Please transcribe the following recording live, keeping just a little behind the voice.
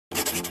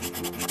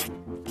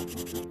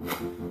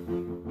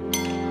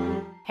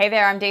Hey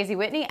there, I'm Daisy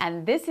Whitney,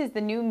 and this is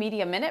the new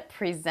Media Minute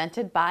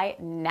presented by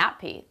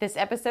NatP. This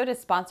episode is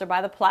sponsored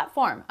by The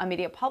Platform, a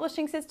media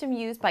publishing system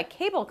used by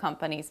cable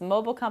companies,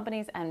 mobile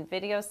companies, and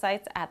video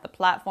sites at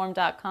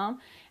theplatform.com,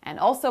 and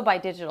also by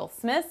Digital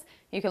Smiths.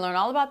 You can learn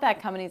all about that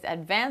company's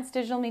advanced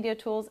digital media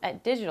tools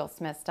at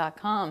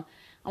digitalsmiths.com.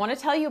 I want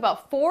to tell you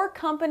about 4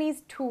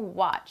 companies to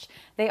watch.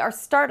 They are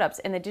startups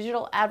in the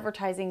digital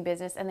advertising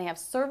business, and they have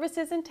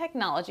services and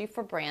technology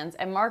for brands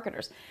and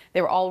marketers.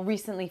 They were all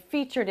recently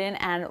featured in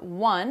and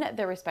won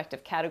their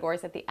respective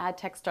categories at the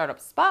AdTech Startup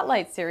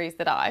Spotlight series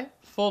that I,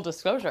 full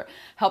disclosure,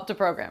 helped to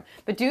program.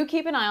 But do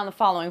keep an eye on the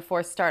following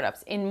 4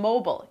 startups. In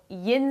mobile,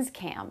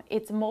 Yinzcam.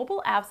 Its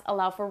mobile apps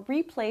allow for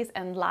replays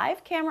and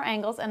live camera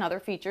angles and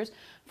other features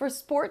for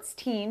sports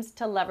teams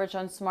to leverage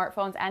on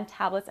smartphones and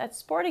tablets at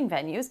sporting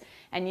venues,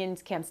 and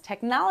Yinzcam's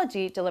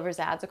technology delivers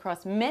ads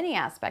across many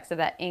aspects of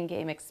that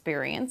in-game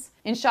experience.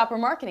 In shopper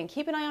marketing,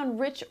 keep an eye on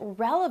Rich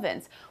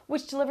Relevance,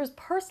 which delivers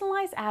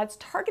personalized ads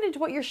targeted to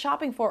what you're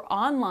shopping for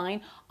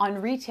online on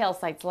retail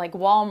sites like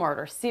Walmart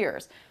or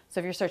Sears.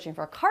 So if you're searching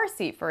for a car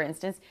seat, for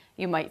instance,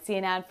 you might see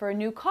an ad for a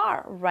new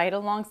car right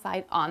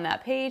alongside on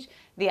that page.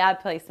 The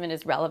ad placement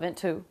is relevant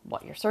to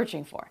what you're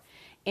searching for.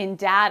 In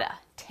data,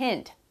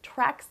 Tynt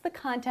tracks the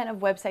content of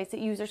websites that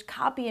users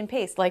copy and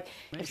paste, like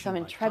if some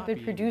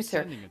intrepid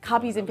producer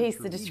copies and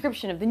pastes the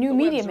description of the new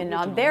Media Minute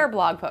on their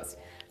blog post.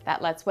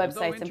 That lets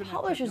websites and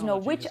publishers know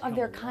which of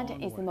their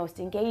content is the most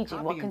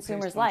engaging, what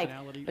consumers like,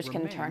 which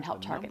can in turn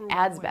help target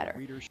ads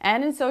better.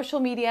 And in social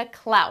media,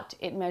 Klout.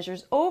 It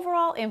measures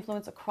overall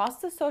influence across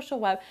the social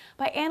web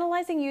by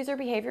analyzing user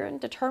behavior and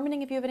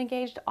determining if you have an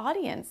engaged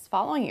audience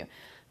following you.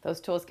 Those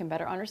tools can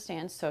better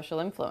understand social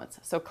influence.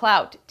 So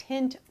Klout,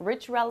 Tynt,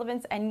 Rich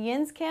Relevance, and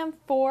Yinzcam,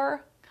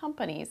 4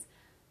 companies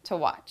to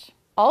watch.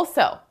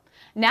 Also,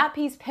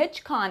 NatP's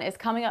PitchCon is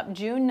coming up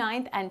June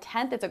 9th and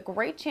 10th. It's a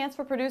great chance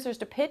for producers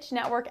to pitch,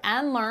 network,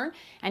 and learn.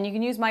 And you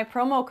can use my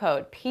promo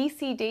code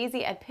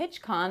PCDaisy at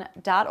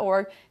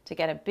pitchcon.org to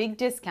get a big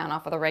discount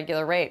off of the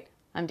regular rate.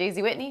 I'm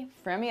Daisy Whitney.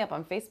 Friend me up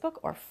on Facebook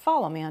or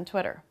follow me on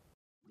Twitter.